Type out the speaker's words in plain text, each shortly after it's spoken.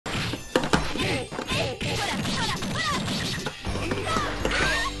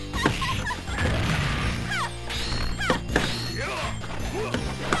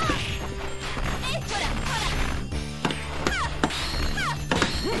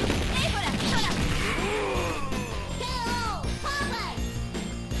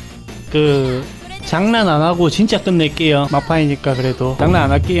장난 안 하고 진짜 끝낼게요. 막판이니까 그래도 장난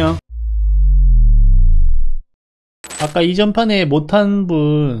안 할게요. 아까 이전판에 못한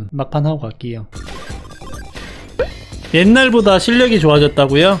분 막판 하고 갈게요. 옛날보다 실력이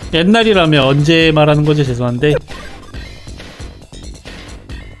좋아졌다고요? 옛날이라면 언제 말하는 거죠? 죄송한데.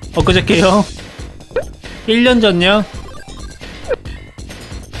 엊그저께요? 1년 전요?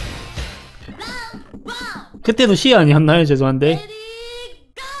 그때도 시 아니었나요? 죄송한데.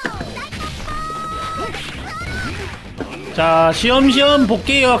 자, 시험시험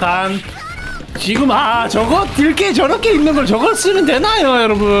볼게요. 간 지금 저거 들게 저렇게 있는 걸 저걸 쓰면 되나요,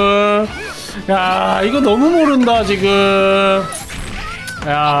 여러분? 야, 이거 너무 모른다 지금.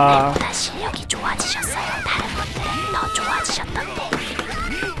 야, 실력이 좋아지셨어요. 다른 분들은 더 좋아지셨던데.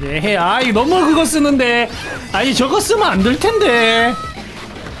 예, 이거 너무 그거 쓰는데. 아니, 저거 쓰면 안 될 텐데.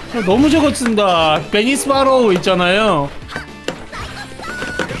 너무 저거 쓴다. 베니스 바로우 있잖아요.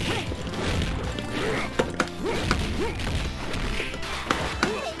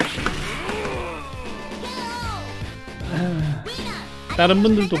 다른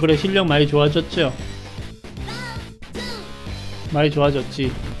분들도 그래 실력 많이 좋아졌죠? 많이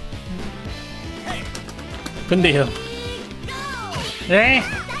좋아졌지. 근데요. 네?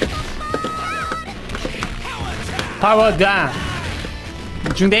 파워다운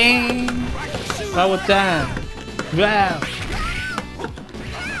중댕 파워다운 와우.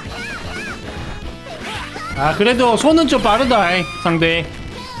 그래도 손은 좀 빠르다. 상대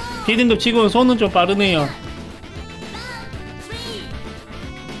히든도 치고 손은 좀 빠르네요.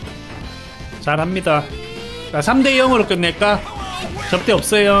 잘합니다. 3대 0으로 끝낼까? 접대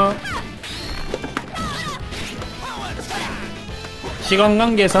없어요.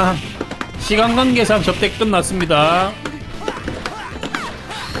 시간관계상 접대 끝났습니다.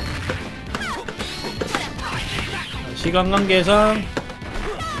 시간관계상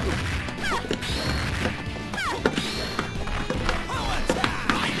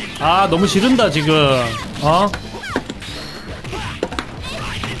너무 지른다 지금.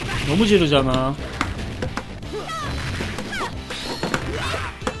 너무 지르잖아.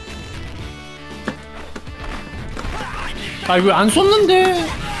 이거 안 썼는데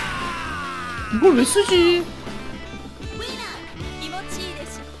이걸 왜 쓰지?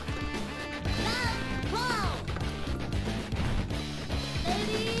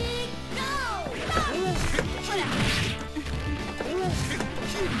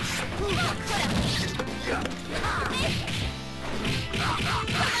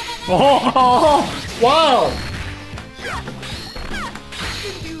 와우.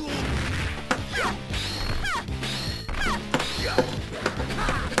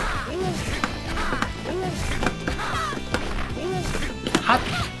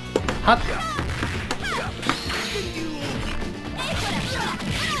 핫.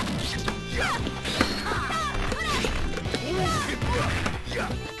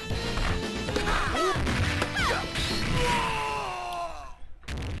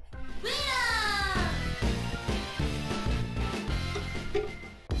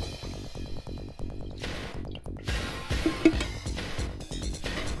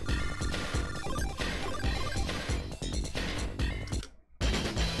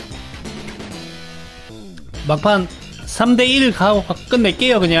 막판 3대 1 가고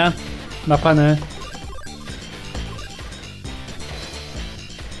끝낼게요. 그냥 막판은.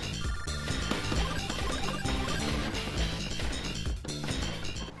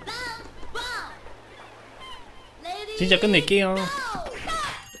 진짜 끝낼게요.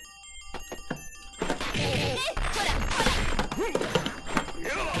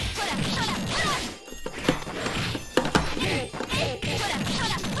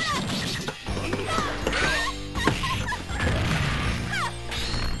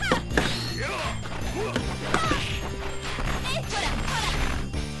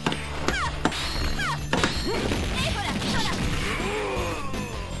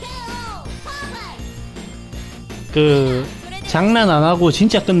 장난 안 하고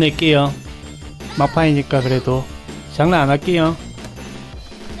진짜 끝낼게요. 막판이니까 그래도 장난 안 할게요.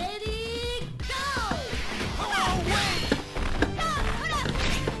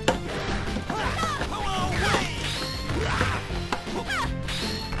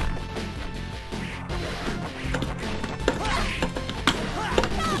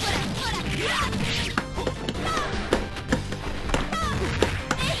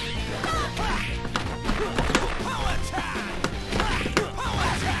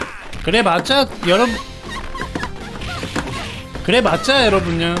 그래봤자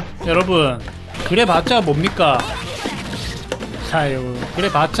여러분요. 여러분 그래봤자 뭡니까? 아유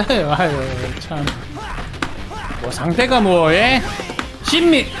그래봤자요. 아유 참 뭐 상태가 뭐 예?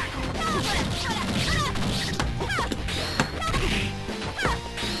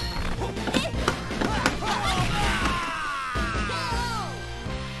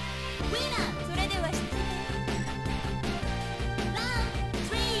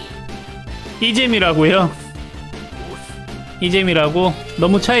 이잼이라고요? 이잼이라고?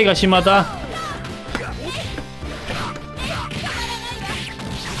 너무 차이가 심하다.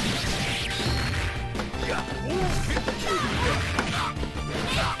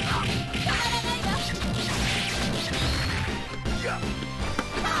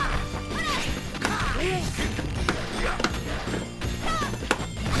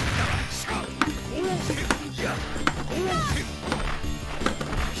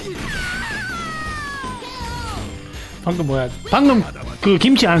 방금 뭐야? 방금 그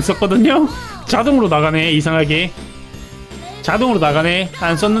김치 안 썼거든요? 자동으로 나가네. 이상하게 자동으로 나가네.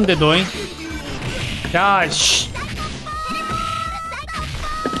 안 썼는데도. 야 씨.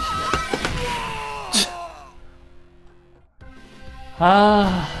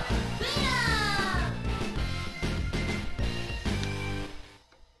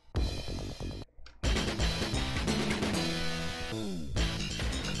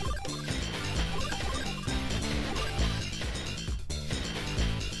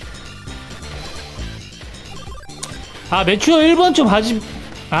 아 매추어 1번 좀 하지.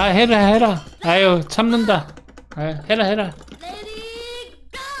 해라. 아유 참는다. 해라.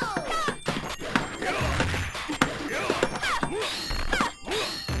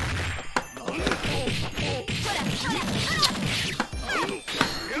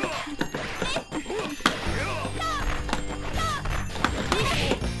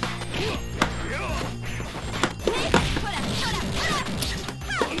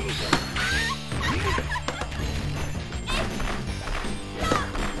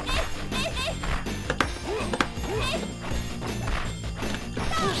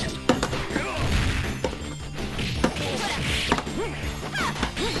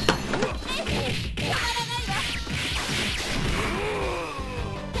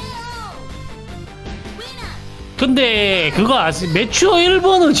 근데 그거 아세요? 매추어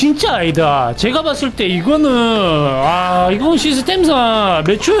 1번은 진짜 아니다. 제가 봤을 때 이거는 이건 시스템상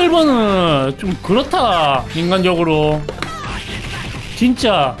매추어 1번은 좀 그렇다. 인간적으로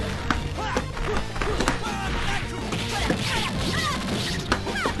진짜.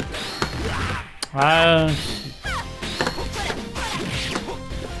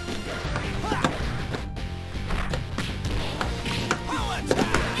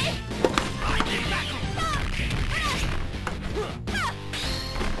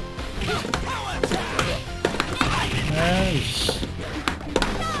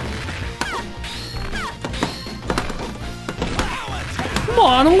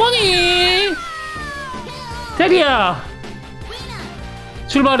 뭐 하는 거니? 테리야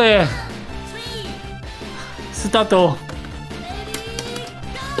출발해. 스타트.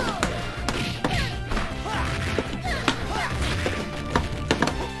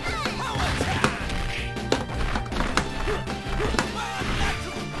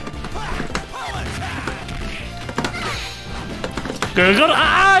 그걸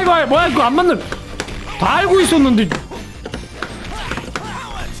이거 뭐야? 이거 안 맞는. 다 알고 있었는데.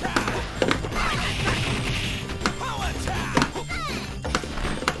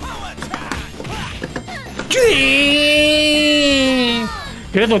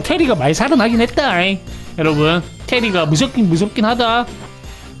 그래도 테리가 많이 살아나긴 했다. 여러분 테리가 무섭긴 하다.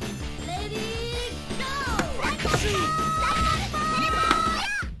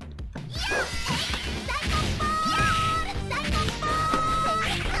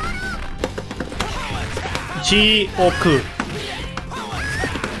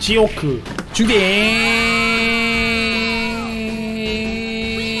 지오크 준비.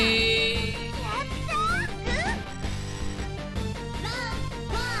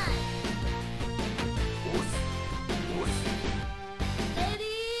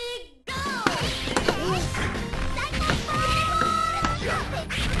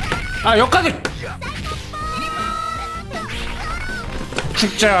 여기까지.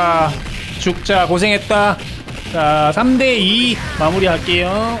 죽자 고생했다. 자 3대2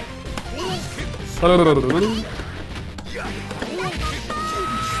 마무리할게요.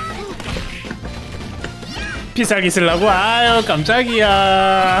 피살기 쓰려고? 아유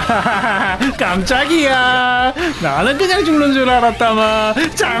깜짝이야. 깜짝이야. 나는 그냥 죽는 줄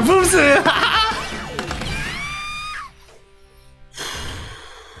알았다만. 장품스.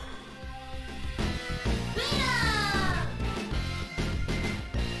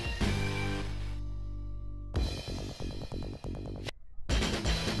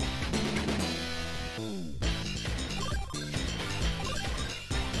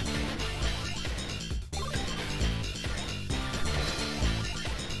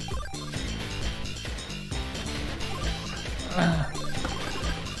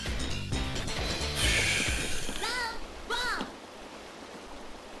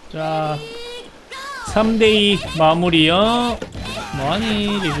 자 3대2 마무리요.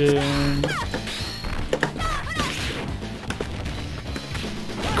 뭐하니 지금.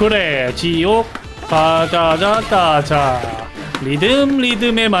 그래 지옥 가자자가자.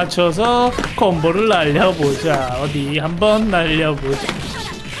 리듬에 맞춰서 콤보를 날려보자. 어디 한번 날려보자.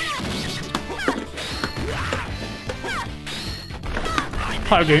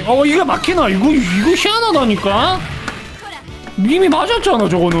 팔개. 이게 막히나? 이거 희한하다니까? 이미 맞았잖아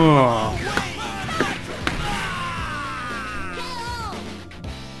저거는.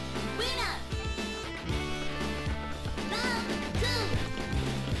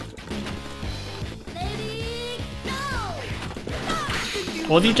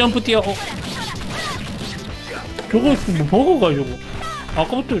 어디 점프 뛰어? 저거 뭐 버거가 저거.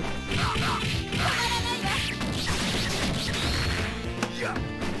 아까부터.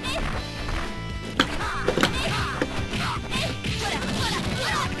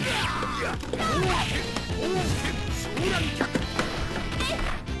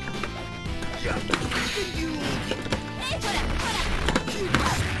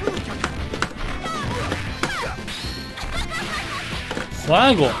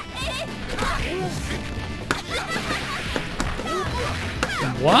 뭐야 이거?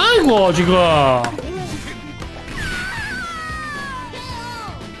 뭐야 이거 지금?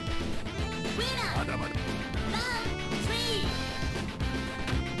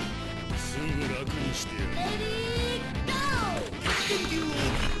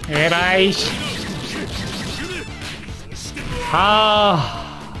 에라이씨.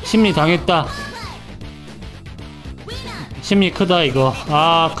 심리 당했다. 심리 크다 이거.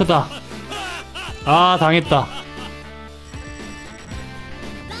 크다. 당했다.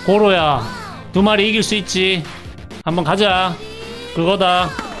 고로야, 2마리 이길 수 있지. 한번 가자. 그거다.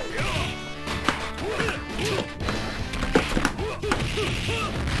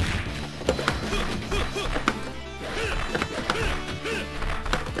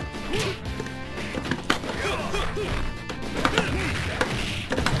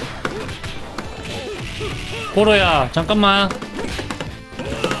 고로야 잠깐만.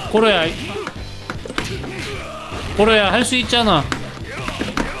 고로야 할 수 있잖아.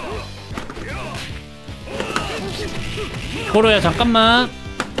 고로야 잠깐만.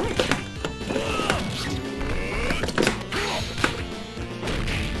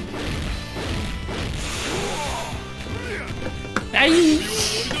 아이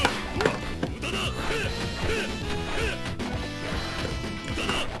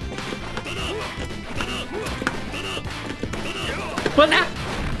뭐나?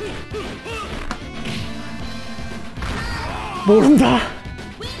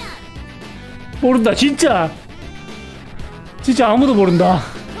 모른다 진짜 아무도 모른다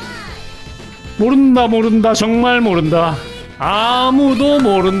정말 모른다. 아무도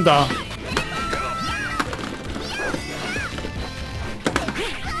모른다.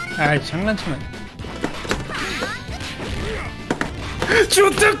 아이 장난치네.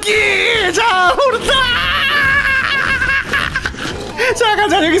 주특기. 자 모른다. 자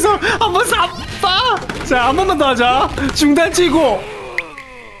가자. 여기서 한번 쏴봐. 자 한 번만 더 하자. 중단치고